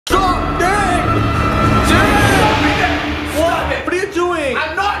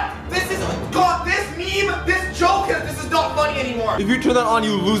car. If you turn that on,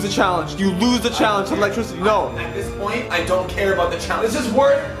 you lose the challenge. You lose the challenge to electricity. No. At this point, I don't care about the challenge. It's just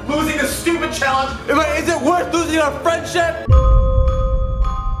worth losing the stupid challenge. Is it worth losing our friendship?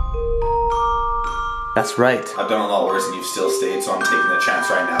 That's right. I've done a lot worse and you've still stayed, so I'm taking the chance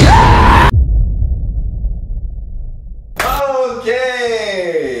right now.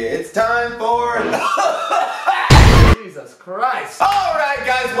 Okay, it's time for... Jesus Christ. Alright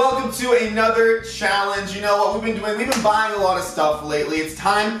guys, welcome to another challenge. You know what we've been doing? We've been buying a lot of stuff lately. It's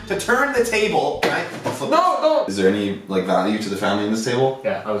time to turn the table. Can I flip this? No. Is there any value to the family in this table?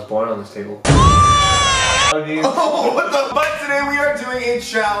 Yeah, I was born on this table. Oh, what the? But today we are doing a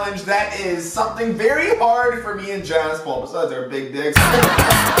challenge that is something very hard for me and Jaspal, besides our big dicks.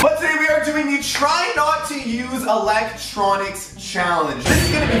 But today we are doing the try not to use electronics challenge. This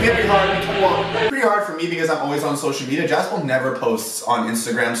is going to be very hard. Well, pretty hard for me because I'm always on social media. Jaspal never posts on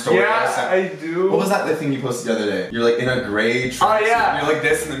Instagram stories. Yeah, I do. What was that the thing you posted the other day? You're like in a gray tracksuit. Oh yeah. And you're like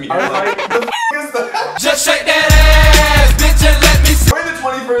this in the mirror. Like, the f is that? Just shake that ass, bitch, and let me see. We're in the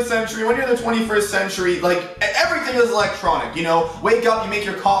 21st century. When you're in the 21st century, like, everything is electronic, you know? Wake up, you make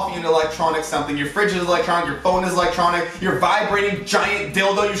your coffee into electronic something, your fridge is electronic, your phone is electronic, your vibrating giant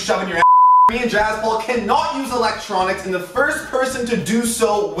dildo you shove in your ass. Me and Jaspal cannot use electronics, and the first person to do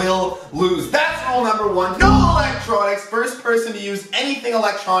so will lose. That's rule number one. No electronics. First person to use anything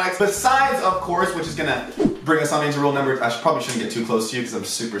electronics, besides, of course, which is gonna bring us on into rule number... probably shouldn't get too close to you because I'm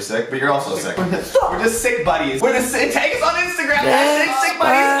super sick, but you're also sick. We're just sick buddies. We're just sick. Take us on Instagram. Hashtag sick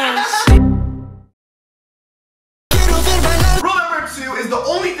buddies. Rule number two is the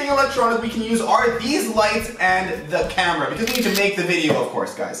only thing electronic we can use are these lights and the camera, because we need to make the video, of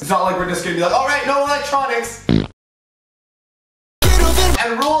course, guys. It's not like we're just gonna be like, alright, no electronics.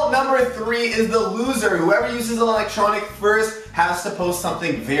 And rule number three is the loser. Whoever uses an electronic first has to post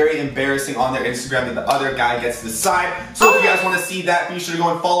something very embarrassing on their Instagram that the other guy gets to decide. So if you guys want to see that, be sure to go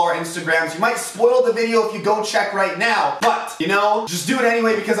and follow our Instagrams. You might spoil the video if you go check right now, but, you know, just do it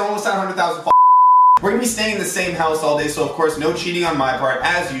anyway because I'm almost at 100,000 followers. We're gonna be staying in the same house all day, so of course no cheating on my part,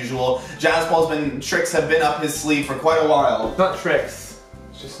 as usual. Tricks have been up his sleeve for quite a while. It's not tricks.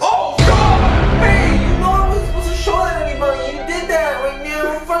 It's just... Oh God! Hey, you know I wasn't supposed to show that anybody. You did that right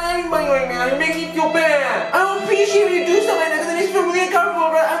now in front of anybody right now. You're making me feel bad. I don't appreciate when you do something like that because it makes me feel really uncomfortable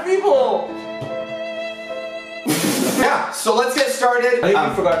around other people. Yeah, so let's get started. I think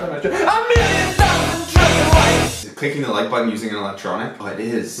you forgot to mention $1,000,000 clicking the like button using an electronic? Oh, it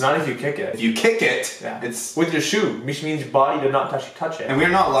is. Not if you kick it. If you kick it, yeah. It's with your shoe, which means your body did not touch it. And we're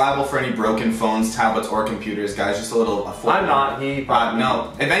not liable for any broken phones, tablets, or computers, guys. Just a little. I'm not. He probably.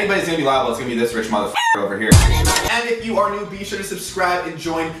 No. If anybody's gonna be liable, it's gonna be this rich motherfucker over here. And if you are new, be sure to subscribe and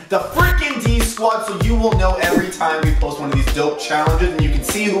join the freaking D Squad so you will know every time we post one of these dope challenges, and you can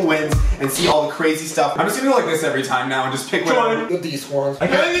see who wins and see all the crazy stuff. I'm just gonna go like this every time now and just pick one. Join the D Squad. The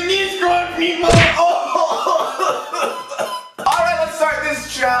D Squad, people. Alright, let's start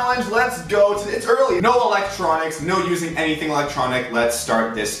this challenge. Let's go to it's early. No electronics, no using anything electronic. Let's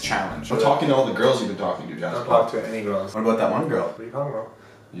start this challenge. I'm talking to all the girls you've been talking to, Jaspal. Don't talk to any girls. What about that one girl? What are you talking about?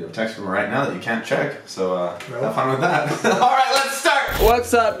 You have a text from her right now that you can't check, so have fun with that. Alright, let's start!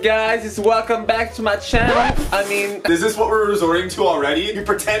 What's up, guys? It's welcome back to my channel. I mean, is this what we're resorting to already? You're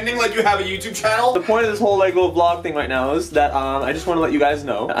pretending like you have a YouTube channel? The point of this whole like little vlog thing right now is that I just want to let you guys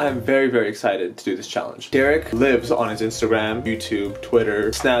know I'm very, very excited to do this challenge. Derek lives on his Instagram, YouTube,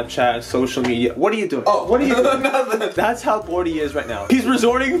 Twitter, Snapchat, social media. What are you doing? Oh, what are you doing? Nothing. That's how bored he is right now. He's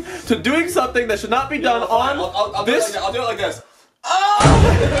resorting to doing something that should not be done on this. I'll do it like this.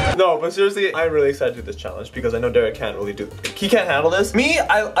 Oh! No, but seriously, I'm really excited to do this challenge because I know Derek can't really do it. He can't handle this. Me,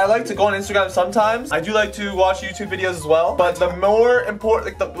 I like to go on Instagram sometimes. I do like to watch YouTube videos as well. But the more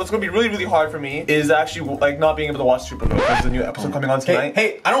important, like what's gonna be really, really hard for me is actually like not being able to watch Super Bowl because there's a new episode coming on tonight.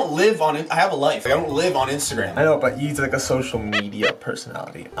 Hey, I don't live on it. I have a life. Like, I don't live on Instagram. I know, but he's like a social media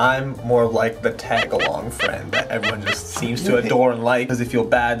personality. I'm more like the tag along friend that everyone just seems to adore and like because they feel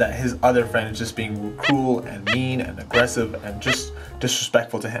bad that his other friend is just being cruel and mean and aggressive and just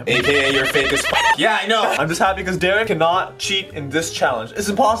disrespectful to him. AKA you're fake as f. Yeah, I know. I'm just happy because Derek cannot cheat in this challenge. It's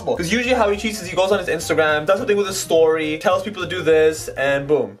impossible. Because usually how he cheats is he goes on his Instagram, does something with his story, tells people to do this, and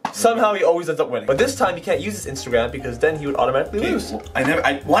boom. Somehow he always ends up winning. But this time he can't use his Instagram because then he would automatically lose.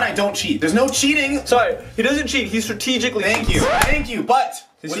 I don't cheat. There's no cheating. Sorry, he doesn't cheat. He strategically cheats. Thank you. But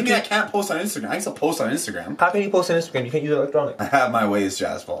what do you mean I can't post on Instagram? I can still post on Instagram. How can you post on Instagram? You can't use electronic. I have my ways,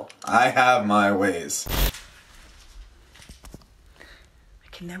 Jaspal. I have my ways. I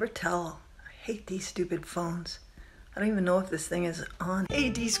can never tell. I hate these stupid phones. I don't even know if this thing is on. Hey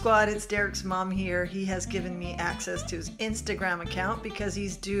D Squad, it's Derek's mom here. He has given me access to his Instagram account because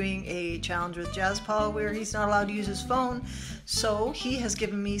he's doing a challenge with Jaspal where he's not allowed to use his phone. So he has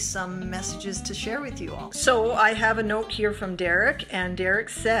given me some messages to share with you all. So I have a note here from Derek, and Derek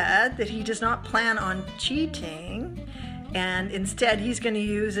said that he does not plan on cheating, and instead he's going to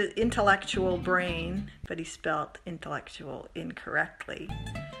use an intellectual brain, but he spelled intellectual incorrectly.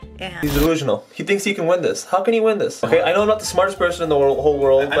 And he's delusional. He thinks he can win this. How can he win this? Okay, I know I'm not the smartest person in the whole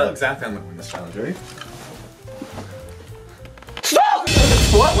world, but... I know exactly how I'm gonna win this challenge, ready? Stop!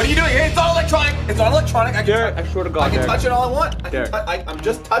 What? What are you doing? Hey, it's not electronic! It's not electronic! I swear to God, I can touch it all I want! Derek. I'm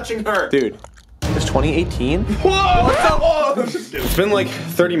just touching her! Dude, it's 2018? Whoa! What's up? Whoa! It's been like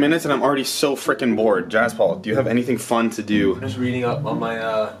 30 minutes and I'm already so freaking bored. Jaspal, do you have anything fun to do? I'm just reading up on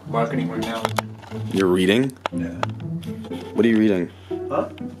my marketing right now. You're reading? Yeah. What are you reading? Huh?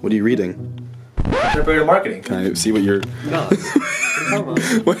 What are you reading? Contemporary marketing. Can I see what you're... No.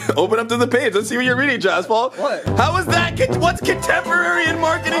 Open up to the page. Let's see what you're reading, Jaspal. What? How is that? What's contemporary in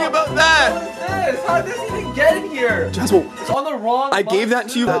marketing about that? What is this? How did this even get in here? Jaspal, It's on the wrong I gave that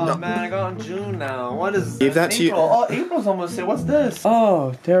to you. Oh man, I got on June now. What is Gave that to you. April? Oh, April's almost here. What's this?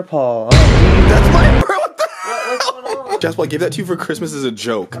 Oh, Dear Paul. that's my bro. What the What's going on? Jaspal, I gave that to you for Christmas as a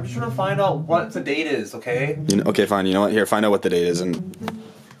joke. I'm just trying to find out what the date is, okay? Okay, fine. You know what? Here, find out what the date is and...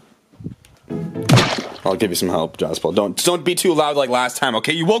 I'll give you some help, Jaspal. Don't be too loud like last time,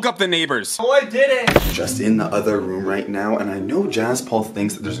 okay? You woke up the neighbors. Oh, I didn't. Just in the other room right now, and I know Jaspal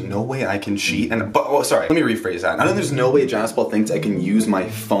thinks that there's no way I can cheat. Sorry, let me rephrase that. I know there's no way Jaspal thinks I can use my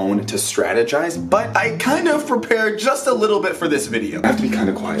phone to strategize, but I kind of prepared just a little bit for this video. I have to be kind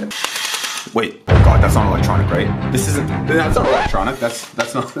of quiet. Wait, oh God, that's not electronic, right? This isn't, that's not electronic, that's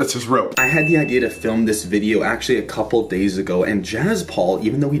just rope. I had the idea to film this video actually a couple days ago, and Jaspal,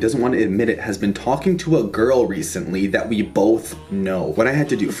 even though he doesn't want to admit it, has been talking to a girl recently that we both know. What I had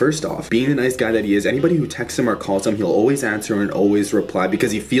to do, first off, being the nice guy that he is, anybody who texts him or calls him, he'll always answer and always reply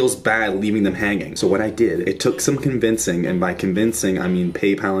because he feels bad leaving them hanging. So what I did, it took some convincing, and by convincing, I mean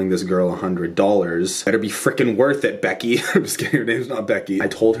PayPaling this girl $100. Better be freaking worth it, Becky. I'm just kidding, her name's not Becky. I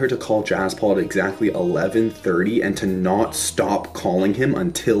told her to call Jaspal at exactly 11:30 and to not stop calling him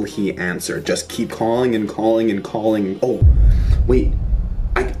until he answered. Just keep calling and calling and calling. Oh, wait.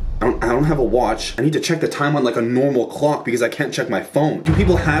 I don't have a watch. I need to check the time on like a normal clock because I can't check my phone. Do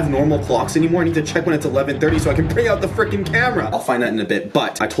people have normal clocks anymore? I need to check when it's 11:30 so I can bring out the freaking camera. I'll find that in a bit,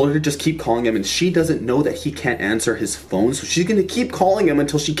 but I told her to just keep calling him, and she doesn't know that he can't answer his phone, so she's gonna keep calling him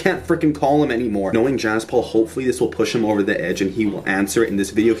until she can't freaking call him anymore. Knowing Jaspal, hopefully this will push him over the edge and he will answer it, and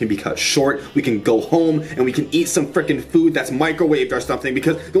this video can be cut short. We can go home and we can eat some freaking food that's microwaved or something,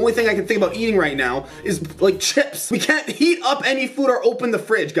 because the only thing I can think about eating right now is like chips. We can't heat up any food or open the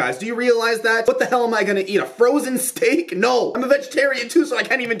fridge, guys. Do you realize that? What the hell am I gonna eat? A frozen steak? No, I'm a vegetarian too, so I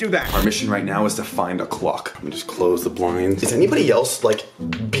can't even do that. Our mission right now is to find a clock. Let me just close the blinds. Does anybody else like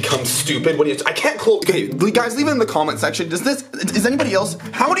become stupid when I can't close? Okay, guys, leave it in the comment section. Is anybody else?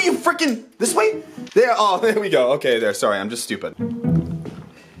 How do you freaking, this way? There, oh, there we go. Okay, there, sorry, I'm just stupid.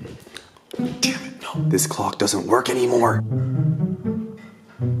 Damn it, no, this clock doesn't work anymore.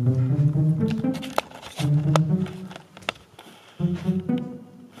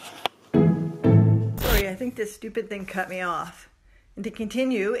 I think this stupid thing cut me off. And to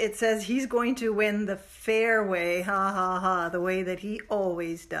continue, it says he's going to win the fair way, ha ha ha, the way that he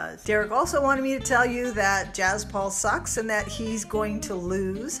always does. Derek also wanted me to tell you that Jaspal sucks and that he's going to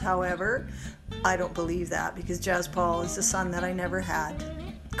lose. However, I don't believe that because Jaspal is the son that I never had.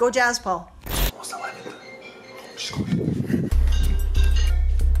 Go Jaspal. Almost 11. Just go ahead.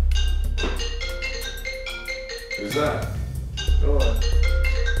 Who's that? Go on.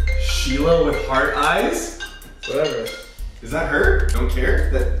 Sheila with heart eyes? Whatever. Is that her? Don't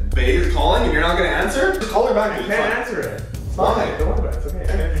care that Bae is calling and you're not gonna answer? Just call her back. I can't answer it. Why? Don't worry about it. It's okay.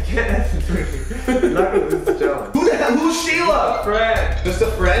 I can't answer it. I'm not gonna lose the challenge. Who the hell? Who's Sheila? Friend. Just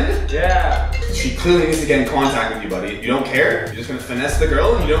a friend? Yeah. She clearly needs to get in contact with you, buddy. You don't care? You're just gonna finesse the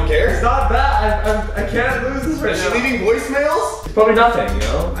girl and you don't care? It's not that. I can't lose this right Is now. she leaving voicemails? It's probably nothing, you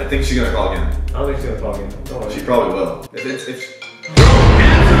know? I think she's gonna call again. I don't think she's gonna call again. Don't worry. She probably will. Bro,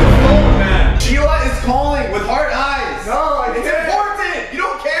 answer the phone, man! Sheila is calling with heart eyes! No, it's important! You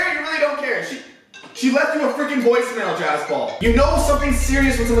don't care? You really don't care. She left you a freaking voicemail, Jaspal. You know something's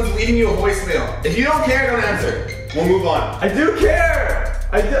serious when someone's leaving you a voicemail. If you don't care, don't answer. We'll move on. I do care!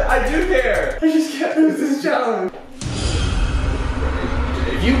 I do care! I just can't lose this challenge.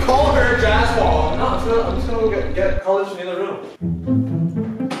 If you call her Jaspal... No, I'm just gonna go get college in the other room.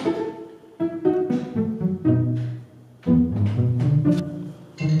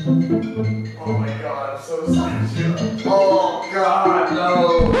 Oh my god, I'm so sorry, Sheila.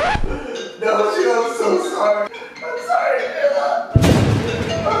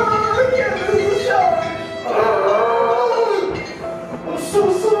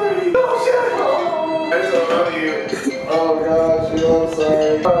 so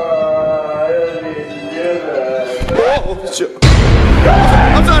sorry. I didn't mean to do that. Oh, shit.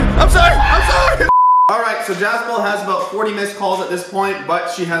 I'm sorry! Alright, so Jaspal has about 40 missed calls at this point, but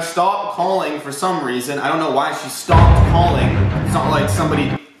she has stopped calling for some reason. I don't know why she stopped calling. It's not like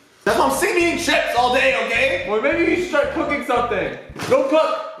somebody... That's why I'm sick of eating chips all day, okay? Well, maybe you should start cooking something. Go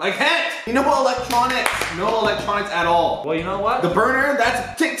cook. I can't. You know what electronics? No electronics at all. Well, you know what? The burner,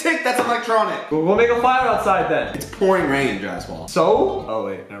 that's tick tick, that's electronic. We'll make a fire outside then. It's pouring rain, Jaspal. So? Oh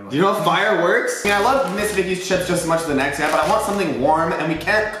wait, never mind. Do you know how fire works? I mean, I love Miss Vicky's chips just as much as the next guy, but I want something warm, and we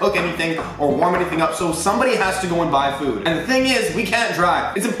can't cook anything or warm anything up, so somebody has to go and buy food. And the thing is, we can't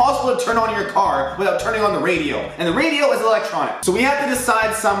drive. It's impossible to turn on your car without turning on the radio, and the radio is electronic. So we have to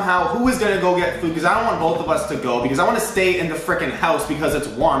decide somehow who is gonna go get food, because I don't want both of us to go, because I want to stay in the frickin' house because it's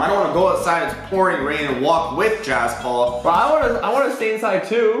warm. I don't want to go outside, it's pouring rain, and walk with Jaspal. But I wanna stay inside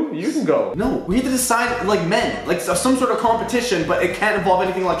too. You can go. No, we have to decide like men, like some sort of competition, but it can't involve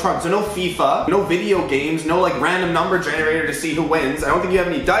anything electronic. So no FIFA, no video games, no like random number generator to see who wins. I don't think you have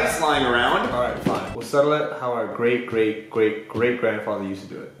any dice lying around. Alright, fine. We'll settle it how our great-great-great-great-grandfather used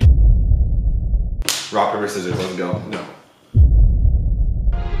to do it. Rock, paper, scissors, let's go. No.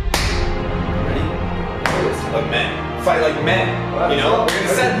 Like men. Fight like men. You know? We're gonna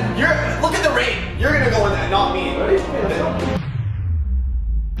set, look at the rain. You're gonna go in that, not me. Ready?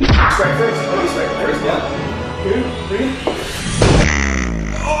 Strike first. Oh, you strike first, yeah. 2, 3.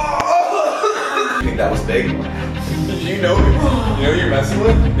 Oh! You think that was big? You know you're messing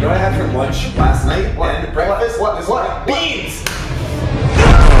with? You know what I had for lunch last night? What? And breakfast? What? Beans!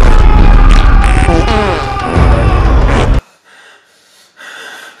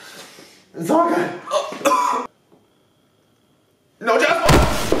 It's all good. No, Jaspal!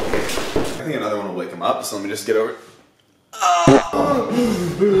 I think another one will wake him up, so let me just get over it.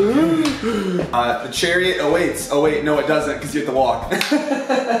 The chariot awaits. Oh wait, no it doesn't, because you have to walk.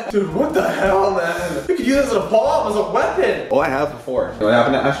 Dude, what the hell, man? You could use it as a bomb, as a weapon. Oh, I have before. What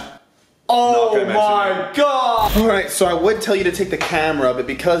happened to Ash? Oh my god! Alright, so I would tell you to take the camera, but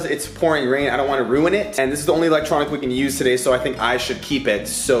because it's pouring rain, I don't want to ruin it. And this is the only electronic we can use today, so I think I should keep it.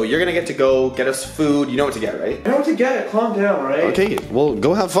 So you're gonna get to go get us food. You know what to get, right? I know what to get. Calm down, right? Okay, well,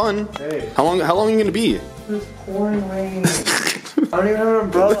 go have fun. Hey. How long are you gonna be? It's pouring rain. I don't even have an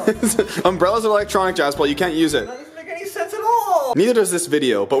umbrella. Umbrellas are electronic, Jaspal. You can't use it. That doesn't make any sense at all. Neither does this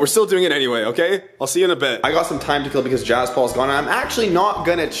video, but we're still doing it anyway, okay? I'll see you in a bit. I got some time to kill because Jaspal's gone, and I'm actually not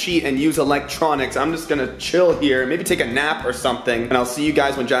gonna cheat and use electronics. I'm just gonna chill here, maybe take a nap or something, and I'll see you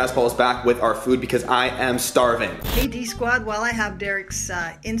guys when Jaspal is back with our food because I am starving. Hey D Squad, while I have Derek's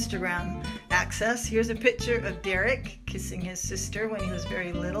Instagram access, here's a picture of Derek kissing his sister when he was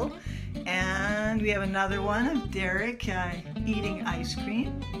very little. And we have another one of Derek eating ice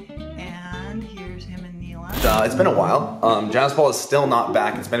cream. And here's him and Neela. It's been a while. Jaspal is still not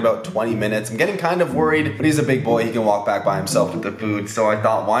back. It's been about 20 minutes. I'm getting kind of worried, but he's a big boy. He can walk back by himself with the food. So I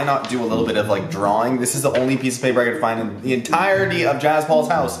thought, why not do a little bit of like drawing? This is the only piece of paper I could find in the entirety of Jaspal's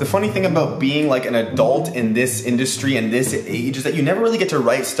house. The funny thing about being like an adult in this industry and this age is that you never really get to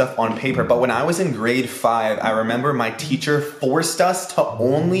write stuff on paper. But when I was in grade 5, I remember my teacher forced us to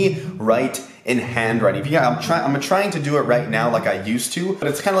only write in handwriting. Yeah, I'm trying to do it right now like I used to, but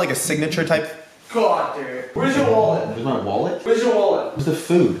it's kind of like a signature type. God, Derek. Where's your wallet? Where's my wallet? Where's your wallet? Where's the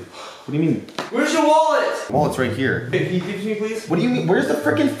food? What do you mean? Where's your wallet? Wallet's right here. Hey, can you give it to me, please? What do you mean? Where's the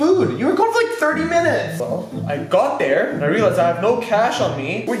freaking food? You were gone for like 30 minutes. Well, I got there and I realized I have no cash on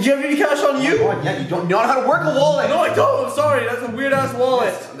me. Wait, do you have any cash on you? Oh, yeah, you don't know how to work a wallet. No, I don't. I'm sorry. That's a weird ass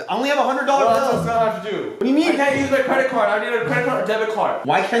wallet. I only have $100 Well, that's what bills. I'm gonna have to do. What do you mean? I can't use my credit card. I need a credit card or debit card.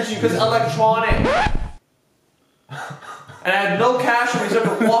 Why can't you? Because electronic. And I had no cash on me, so I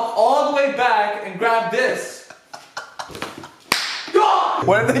had to walk all the way back and grab this. God!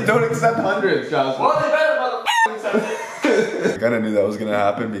 What if they don't accept hundreds, Jaspal? Well, they better motherfucking accept it. I kinda knew that was gonna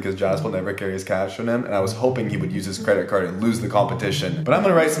happen because Jaspal never carries cash on him, and I was hoping he would use his credit card and lose the competition. But I'm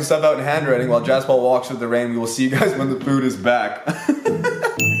gonna write some stuff out in handwriting while Jaspal walks through the rain. We will see you guys when the food is back.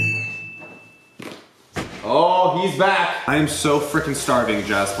 Oh, he's back. I am so freaking starving,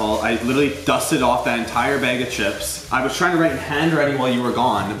 Jaspal. I literally dusted off that entire bag of chips. I was trying to write in handwriting while you were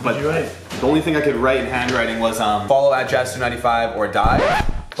gone, but the only thing I could write in handwriting was follow at Jazz295 or die.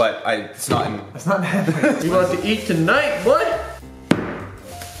 But it's not in. That's not in handwriting. You want to eat tonight, bud?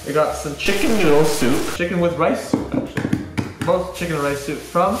 We got some chicken noodle soup. Chicken with rice soup, actually. Both chicken and rice soup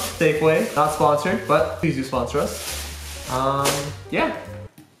from Safeway. Not sponsored, but please do sponsor us. Yeah.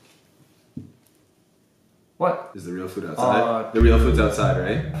 What? Is the real food outside? The real food's outside,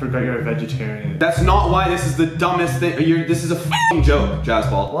 right? I forgot you're a vegetarian. That's not why. This is the dumbest thing. This is a f***ing joke,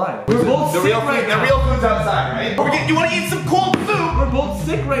 Jaspal. Why? We're both sick right now. The real food's outside, right? You want to eat some cold food? We're both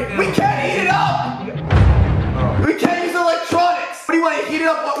sick right now. We can't heat it up! We can't use electronics! What do you want to heat it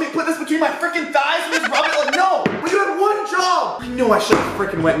up? What, me put this between my freaking thighs and just rub it? Like, no! But you had one job! I know I should have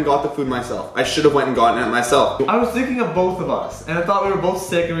freaking went and got the food myself. I should have went and gotten it myself. I was thinking of both of us, and I thought we were both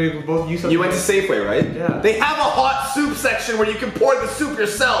sick and we would both use something. You went to Safeway, right? Yeah. They have a hot soup section where you can pour the soup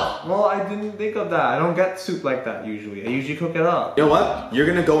yourself. Well, I didn't think of that. I don't get soup like that usually. I usually cook it up. You know what? You're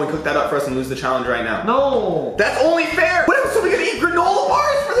gonna go and cook that up for us and lose the challenge right now. No! That's only fair! What else are we gonna eat granola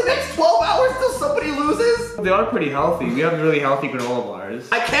bars for the next 12 hours till somebody loses? They are pretty healthy. We have really healthy granola bars.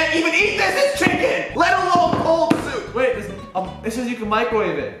 I can't even eat this! It's chicken! Let alone cold soup! Wait, it says you can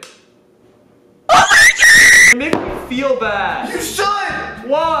microwave it. Oh my god! It makes me feel bad. You should!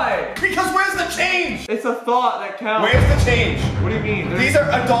 Why? Because where's the change? It's a thought that counts. Where's the change? What do you mean? These are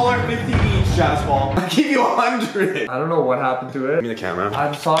 $1.50 each, Jaspal. I give you 100. I don't know what happened to it. Give me the camera.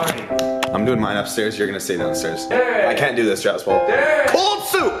 I'm sorry. I'm doing mine upstairs. You're gonna stay downstairs. Derek. I can't do this, Jaspal. Derek. Cold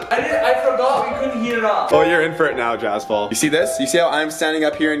soup! I forgot we couldn't heat it up. Oh, you're in for it now, Jaspal. You see this? You see how I'm standing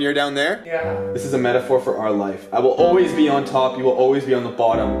up here and you're down there? Yeah. This is a metaphor for our life. I will always be on top. You will always be on the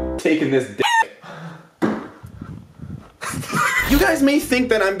bottom. Taking this dick. You guys may think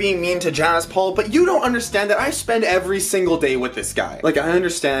that I'm being mean to Jaspal, but you don't understand that I spend every single day with this guy. Like, I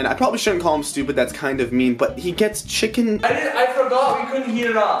understand. I probably shouldn't call him stupid. That's kind of mean, but he gets chicken... I forgot we couldn't heat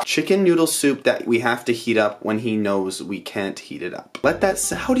it up. Chicken noodle soup that we have to heat up when he knows we can't heat it up. Let that...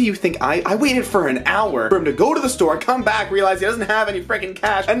 How do you think I waited for an hour for him to go to the store, come back, realize he doesn't have any freaking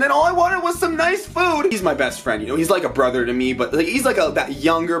cash, and then all I wanted was some nice food. He's my best friend, you know? He's like a brother to me, but like, he's like that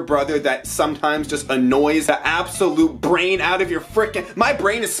younger brother that sometimes just annoys the absolute brain out of your freaking... My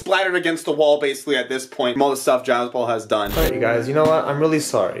brain is splattered against the wall basically at this point from all the stuff Jaspal has done. Alright, you guys, you know what? I'm really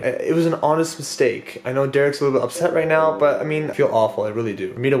sorry. It was an honest mistake. I know Derek's a little bit upset right now, but I mean, I feel awful. I really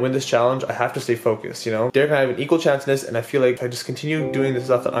do. For me to win this challenge, I have to stay focused, you know? Derek and I have an equal chance in this, and I feel like if I just continue doing the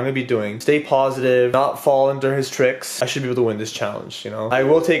stuff that I'm gonna be doing, stay positive, not fall into his tricks, I should be able to win this challenge, you know? I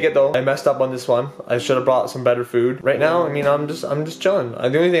will take it though. I messed up on this one. I should have brought some better food. Right now, I mean, I'm just chilling.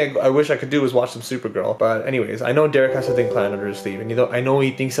 The only thing I wish I could do is watch some Supergirl. But anyways, I know Derek has something planned under his sleeve, and I know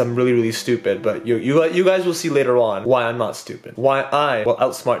he thinks I'm really, really stupid, but you guys will see later on why I'm not stupid. Why I will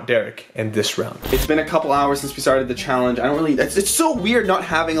outsmart Derek in this round. It's been a couple hours since we started the challenge. I don't really... It's so weird not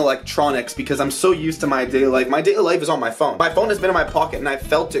having electronics because I'm so used to my daily life. My daily life is on my phone. My phone has been in my pocket and I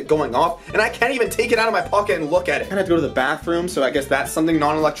felt it going off, and I can't even take it out of my pocket and look at it. I have to go to the bathroom, so I guess that's something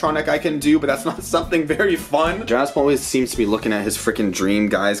non-electronic I can do, but that's not something very fun. Jaspal always seems to be looking at his freaking dream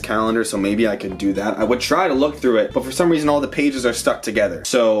guy's calendar, so maybe I could do that. I would try to look through it, but for some reason all the pages are stuck together.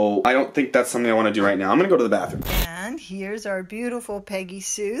 So I don't think that's something I want to do right now. I'm gonna go to the bathroom. And here's our beautiful Peggy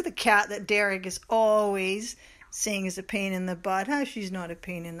Sue, the cat that Derek is always saying is a pain in the butt. How she's not a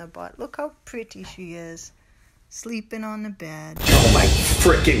pain in the butt. Look how pretty she is. Sleeping on the bed. Oh my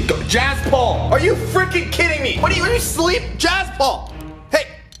freaking god. Jaspal! Are you freaking kidding me? What are you sleep? Jaspal! Hey!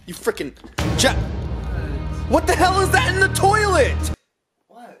 You freaking... What the hell is that in the toilet?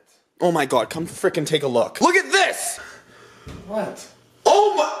 What? Oh my god, come freaking take a look. Look at this! What?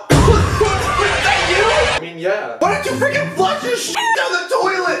 Oh my... Is that you? I mean, yeah. Why don't you freaking flush your shit down the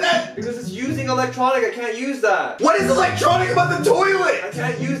toilet? Because it's using electronic, I can't use that. What is electronic about the toilet? I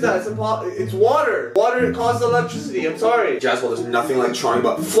can't use that, it's water. Water causes electricity, I'm sorry. Jaspal, there's nothing electronic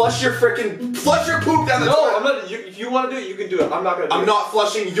about... Flush your poop down the toilet. No, I'm not, if you want to do it, you can do it. I'm not gonna do it. I'm not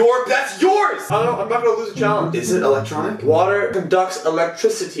flushing your... That's yours! I'm not gonna lose a challenge. Is it electronic? Water conducts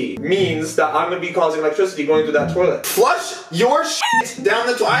electricity. Means that I'm gonna be causing electricity going through that toilet. Flush your shit down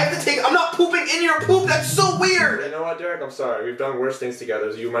the toilet. I have to take... I'm not pooping in your poop. That's so weird. You know what, Derek? I'm sorry. We've done worse things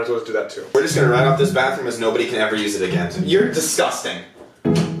together, so you might as well just do that too. We're just gonna write off this bathroom as nobody can ever use it again. You're disgusting.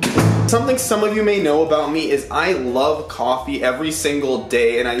 Something some of you may know about me is I love coffee every single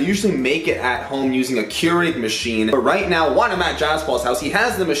day, and I usually make it at home using a Keurig machine. But right now, one, I'm at Jaspal's house. He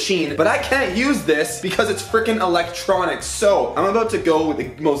has the machine, but I can't use this because it's freaking electronic. So I'm about to go with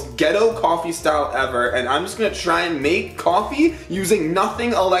the most ghetto coffee style ever, and I'm just gonna try and make coffee using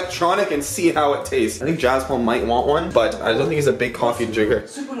nothing electronic and see how it tastes. I think Jaspal might want one, but I don't think he's a big coffee drinker.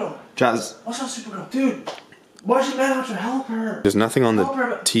 Supergirl. Jazz. What's up, Supergirl? Dude, why should man have to help her? There's nothing on the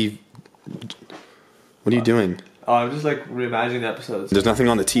TV. What are you doing? Oh, I'm just like reimagining the episodes. There's nothing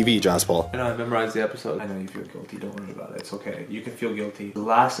on the TV, Jaspal. I know, I memorized the episode. I know you feel guilty, don't worry about it. It's okay. You can feel guilty. The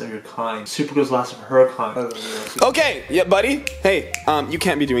last of your kind. Supergirl's last of her kind. Okay, yeah, buddy. Hey, you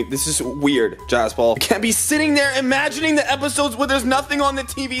can't be doing this. Is weird, Jaspal. You can't be sitting there imagining the episodes where there's nothing on the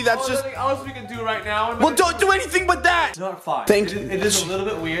TV. That's just. Nothing else we can do right now. Well, don't do anything but that. It's not fine. Thank you. It is a little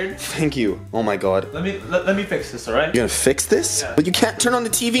bit weird. Thank you. Oh my God. Let me fix this, alright? You're gonna fix this? Yeah. But you can't turn on the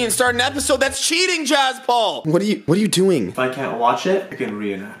TV and start an episode. That's cheating, Jaspal. What are you doing? If I can't watch it, I can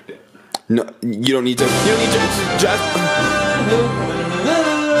reenact it. No, you don't need to. You don't need to.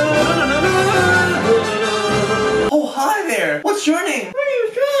 Oh, hi there. What's your name? My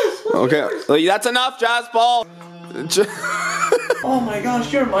name's Jazz. Okay, well, that's enough, Jaspal. Oh my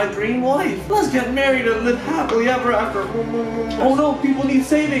gosh, you're my dream wife. Let's get married and live happily ever after. Oh no, people need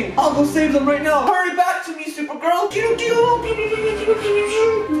saving. I'll go save them right now. Hurry back to me, Supergirl.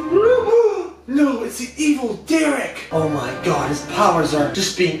 No, it's the evil Derek. Oh my god, his powers are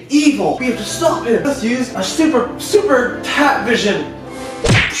just being evil. We have to stop him. Let's use our super tat vision.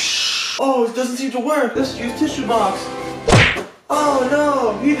 Oh, it doesn't seem to work. Let's use tissue box. Oh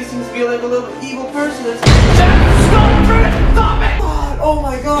no, he just seems to be like a little evil person. Stop it! Stop it! God, oh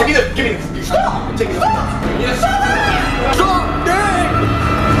my god. Give me this. Stop! Take it. Yes. Stop! Derek!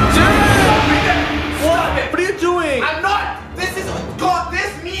 Stop it! What are you doing? I'm not! This is... God,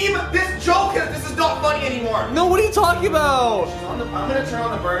 this meme, this joke, this is not funny anymore. No, what are you talking about? I'm gonna turn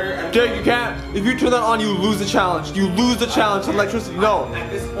on the burner and... Derek, you can't. If you turn that on, you lose the challenge. You lose the challenge to electricity. No. At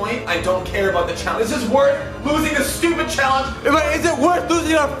this point, I don't care about the challenge. This is worth losing this stupid challenge. But is it worth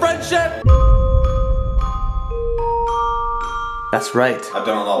losing our friendship? That's right. I've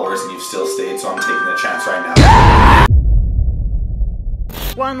done a lot worse and you've still stayed, so I'm taking the chance right now.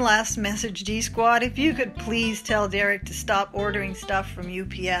 One last message, D-Squad. If you could please tell Derek to stop ordering stuff from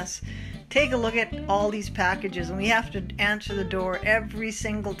UPS. Take a look at all these packages, and we have to answer the door every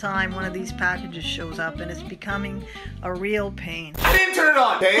single time one of these packages shows up, and it's becoming a real pain. I didn't turn it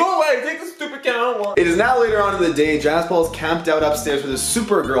on, okay? Go away, take the stupid can, I don't want. It is now later on in the day. Jaspal is camped out upstairs with his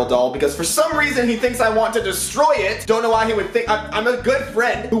Supergirl doll because for some reason he thinks I want to destroy it. Don't know why he would think I'm a good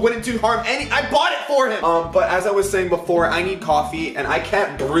friend who wouldn't do harm I bought it for him. But as I was saying before, I need coffee and I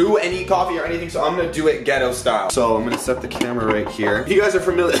can't brew any coffee or anything, so I'm gonna do it ghetto style. So I'm gonna set the camera right here. You guys are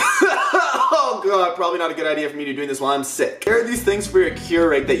familiar. Oh god, probably not a good idea for me to be doing this while I'm sick. There are these things for your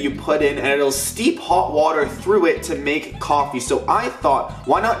Keurig that you put in and it'll steep hot water through it to make coffee. So I thought,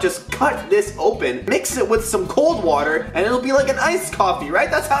 why not just cut this open, mix it with some cold water, and it'll be like an iced coffee, right?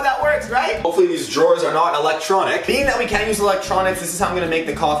 That's how that works, right? Hopefully these drawers are not electronic. Being that we can't use electronics, this is how I'm gonna make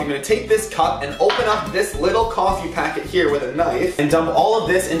the coffee. I'm gonna take this cup and open up this little coffee packet here with a knife and dump all of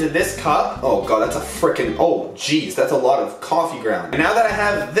this into this cup. Oh god, that's a freaking, oh geez, that's a lot of coffee ground. And now that I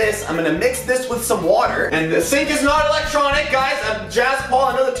have this, I'm gonna mix this with some water. And the sink is not electronic, guys. I'm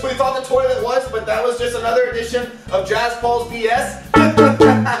Jaspal. I know we thought the toilet was, but that was just another edition of Jaspal's BS.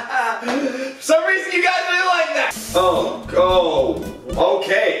 For some reason you guys really like that.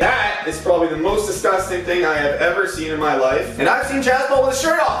 Okay. That is probably the most disgusting thing I have ever seen in my life. And I've seen Jaspal with his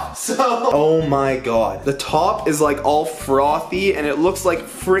shirt off, so. Oh my god. The top is like all frothy and it looks like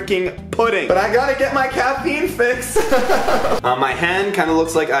freaking pudding. But I gotta get my caffeine fix. My hand kind of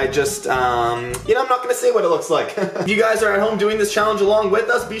looks like I just, you know, I'm not gonna say what it looks like. If you guys are at home doing this challenge along with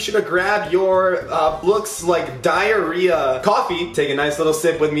us, be sure to grab your, looks like diarrhea coffee. Take a nice little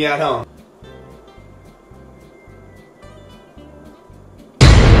sip with me at home.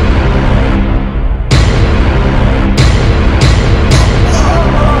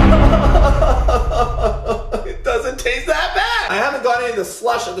 It doesn't taste that bad. I haven't got any of the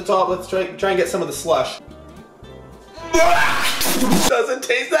slush at the top. Let's try and get some of the slush. Doesn't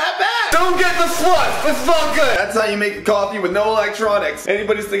taste that bad. Don't get the slush. It's not good. That's how you make a coffee with no electronics.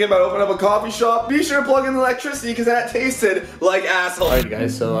 Anybody's thinking about opening up a coffee shop, be sure to plug in the electricity because that tasted like asshole. Alright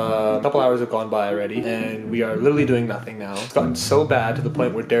guys, so a couple hours have gone by already and we are literally doing nothing now. It's gotten so bad to the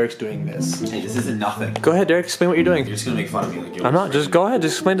point where Derek's doing this. Hey, this isn't nothing. Go ahead, Derek, explain what you're doing. You're just gonna make fun of me like you. I'm not, just go ahead,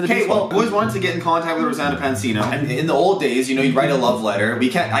 just explain to the Okay, people. well, I always wanted to get in contact with Rosanna Pansino. And in the old days, you know, you'd write a love letter.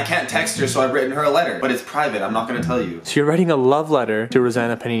 I can't text her, so I've written her a letter. But it's private, I'm not gonna tell you. So you're writing a love letter to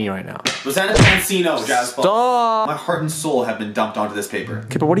Rosanna Panini right now. Rosanna Pansino, Jaspal. Stop! My heart and soul have been dumped onto this paper.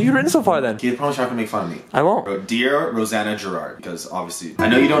 Okay, but what have you written so far then? You promise you're not gonna make fun of me. I won't. Wrote, Dear Rosanna Gerard, because obviously, I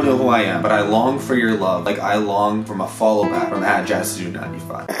know you don't know who I am, but I long for your love, like I long for a follow back from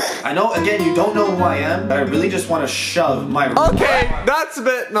 @Jasu95. I know, again, you don't know who I am, but I really just want to shove my... Okay, that's a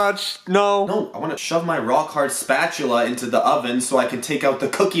bit much. No. No, I want to shove my rock hard spatula into the oven so I can take out the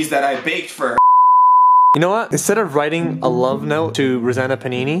cookies that I baked for her. You know what? Instead of writing a love note to Rosanna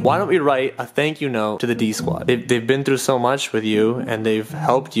Panini, why don't we write a thank you note to the D Squad? They've been through so much with you, and they've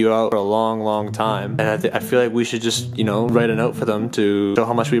helped you out for a long time. And I feel like we should just, you know, write a note for them to show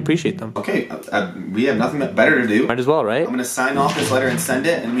how much we appreciate them. Okay, we have nothing better to do. Might as well, right? I'm gonna sign off this letter and send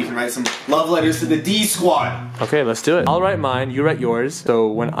it, and we can write some love letters to the D Squad. Okay, let's do it. I'll write mine, you write yours. So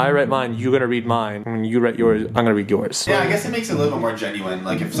when I write mine, you're gonna read mine. When you write yours, I'm gonna read yours. Yeah, I guess it makes it a little bit more genuine.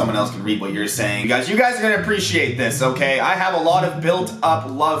 Like if someone else can read what you're saying. You guys are gonna appreciate this, okay? I have a lot of built up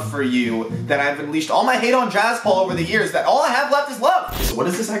love for you that I've unleashed all my hate on Jaspal over the years, that all I have left is love. So what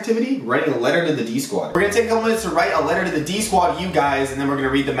is this activity? Writing a letter to the D Squad. We're gonna take a couple minutes to write a letter to the D Squad, you guys, and then we're gonna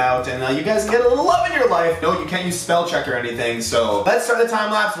read them out, and you guys can get a little love in your life. No, you can't use spell check or anything, so let's start the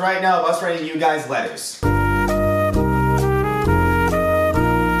time lapse right now of us writing you guys letters.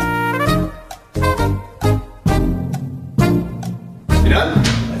 You done?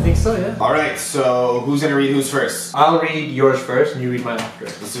 I think so, yeah. Alright, so who's gonna read who's first? I'll read yours first, and you read mine after.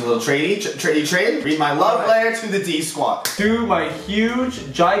 Let's do a little trade. Read my love letter to the D Squad. To my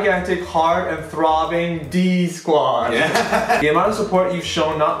huge, gigantic, hard, and throbbing D Squad. Yeah. The amount of support you've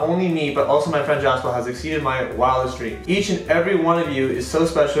shown not only me, but also my friend Jaspal has exceeded my wildest dreams. Each and every one of you is so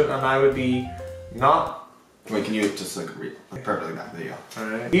special, and I would be not... Wait, can you just like read? Perfectly back. There you go.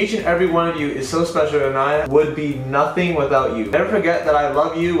 Alright. Each and every one of you is so special, and I would be nothing without you. Never forget that I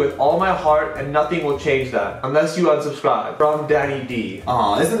love you with all my heart, and nothing will change that. Unless you unsubscribe. From Daddy D.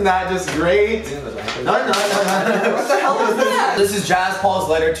 Aw, isn't that just great? No. What the hell is that? This is Jaspal's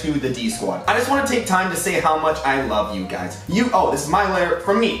letter to the D Squad. I just want to take time to say how much I love you guys. Oh, this is my letter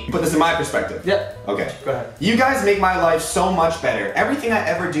from me. Put this in my perspective. Yep. Okay. Go ahead. You guys make my life so much better. Everything I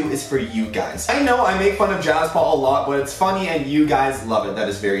ever do is for you guys. I know I make fun of Jaspal a lot, but it's funny and you guys love it. That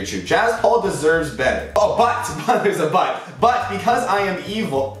is very true. Jaspal deserves better. Oh, but there's a but. But because I am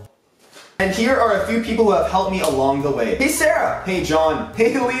evil. And here are a few people who have helped me along the way. Hey Sarah, hey John,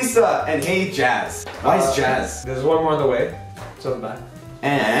 hey Lisa, and hey Jazz. Why is Jazz? There's one more on the way. It's on the back.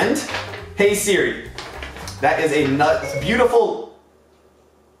 And hey Siri. That is a beautiful...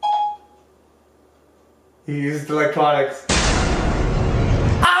 He used electronics.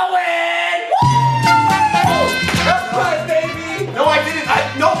 I win! That's right, baby! No, I didn't.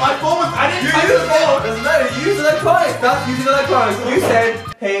 No, my phone was. I didn't touch the phone. Doesn't matter. You used electronics. That's using electronics. You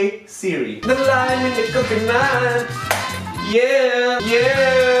said, "Hey Siri." The line in the cooking line. Yeah.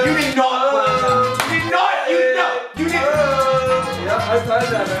 You did not plan that. You did not. You did. Yeah, I planned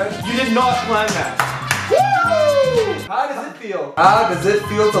that, man. You did not plan that. How does it feel? How does it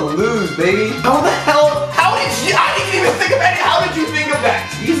feel to lose, baby? How the hell? How did you? I didn't even think of any. How did you think of that?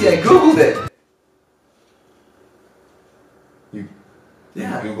 Easy. I googled it.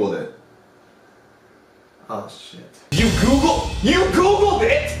 Yeah. You Googled it. Oh shit. You Googled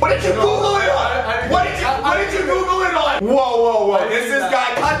it? What did you Google it on? What did you Google it on? Whoa. This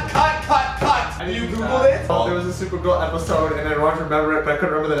guy, cut. You Googled it? Oh, there was a Supergirl episode and I wanted to remember it, but I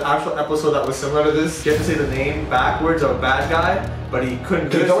couldn't remember the actual episode that was similar to this. You have to say the name backwards of a bad guy, but he couldn't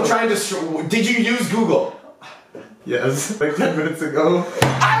do it. Don't try and destroy. Did you use Google? Yes, like 10 minutes ago.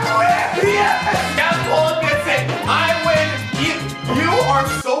 I win! Yes! Jaspal admits it! I win! You are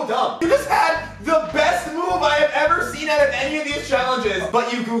so dumb. You just had the best move I have ever seen out of any of these challenges,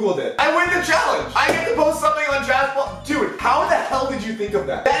 but you Googled it. I win the challenge. I get to post something on Jaspal. Dude, how the hell did you think of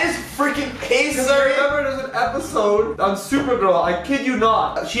that? That is freaking case. Because I remember there's an episode on Supergirl, I kid you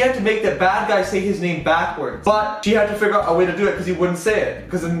not. She had to make the bad guy say his name backwards, but she had to figure out a way to do it because he wouldn't say it.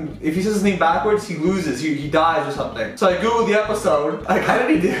 Because if he says his name backwards, he loses, he dies or something. So I Googled the episode. I kind of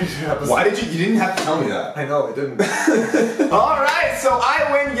need the episode. Why did you didn't have to tell me that. I know, I didn't. Alright, so I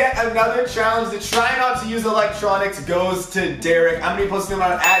win yet another challenge. The try not to use electronics goes to Derek. I'm gonna be posting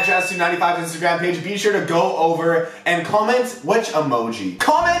them on @Jaspal95's Instagram page. Be sure to go over and comment which emoji.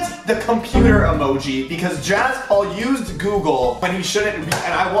 Comment the computer emoji because Jaspal used Google when he shouldn't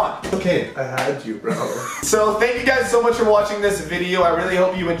and I won. Okay. I had you, bro. So thank you guys so much for watching this video. I really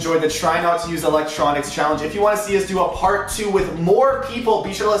hope you enjoyed the try not to use electronics challenge. If you want to see us do a part 2 with more people,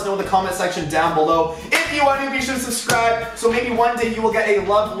 be sure to let us know in the comment section down below. If you want to, be sure to subscribe. So maybe one day you will get a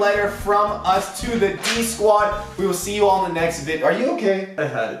love letter from us to the D Squad. We will see you all in the next video. Are you okay? I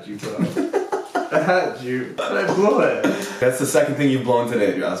had you, bro. I had you, but I blew it. That's the second thing you've blown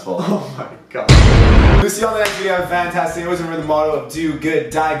today, Jaspal. Oh my god. We'll see you on the next video. Have a fantastic. Always remember the motto of do good,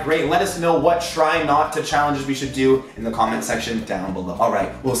 die great. Let us know what try not to challenges we should do in the comment section down below.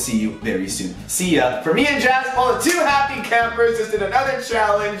 Alright, we'll see you very soon. See ya. For me and Jaspal, the 2 happy campers, just did another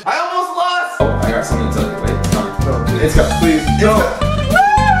challenge. I almost lost! Oh, I got something to tell you. Wait, it's coming. It's coming. Please. No.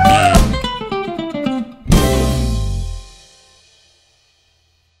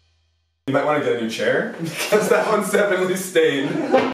 You might want to get a new chair? Because that one's definitely stained.